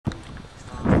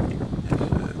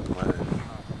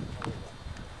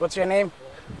What's your name?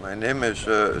 My name is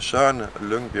Søren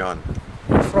Lyngbjørn.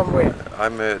 From where?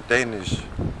 I'm Danish.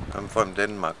 I'm from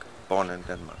Denmark, born in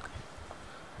Denmark.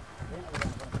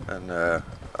 And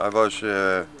I was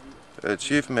a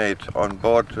chief mate on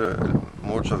board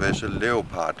motor vessel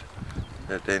Leopard,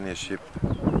 a Danish ship.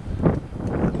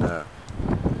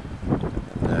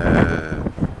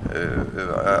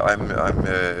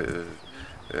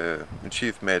 I'm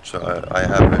chief mate, so I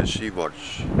have a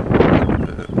seawatch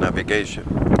navigation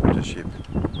the ship.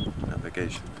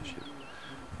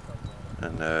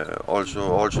 And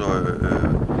also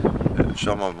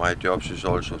some of my jobs is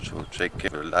also to take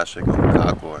care of lashing of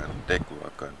cargo and deck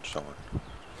work and so on.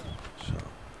 So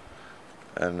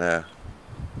and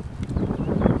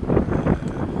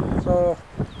So,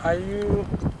 are you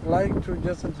like to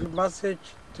just a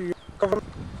message to your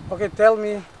government? Okay, tell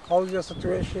me how's your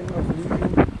situation of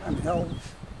living and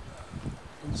health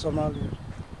in Somalia?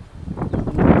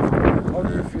 How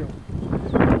do you feel?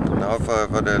 now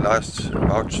for the last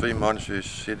about 3 months we're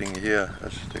sitting here,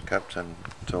 as the captain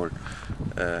told,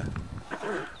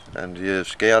 and he is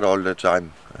scared all the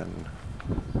time and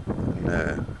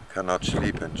cannot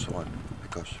sleep and so on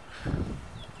because.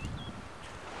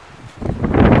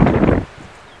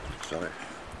 Sorry.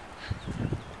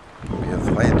 We are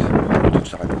afraid all the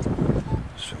time.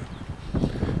 So,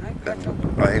 and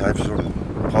I have some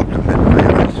problem when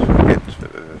I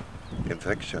get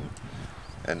infection.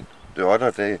 And the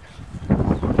other day, I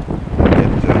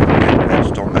get bad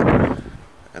stomach,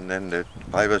 and then the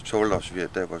pilot told us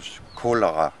there was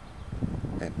cholera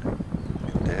in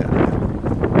there.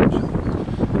 So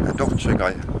I don't think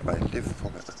I live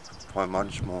for a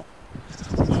month more.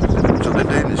 So the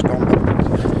Danish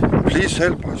government, please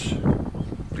help us.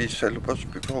 Please help us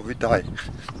before we die.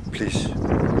 Please.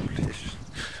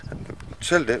 And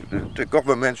tell the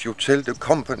government, you tell the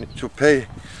company to pay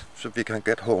so we can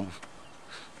get home.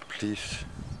 Please.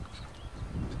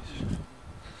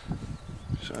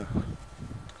 So.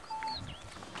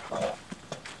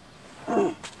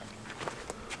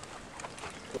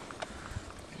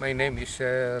 My name is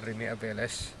Rene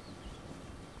Abeles.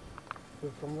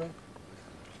 You're from where?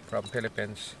 From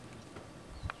Philippines.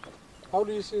 How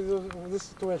do you see this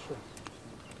situation?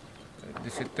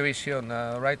 The situation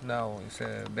right now is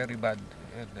very bad,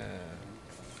 and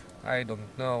I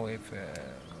don't know if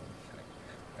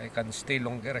I can stay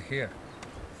longer here.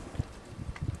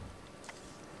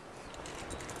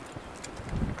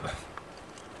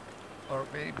 Or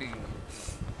maybe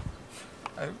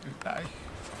I will die.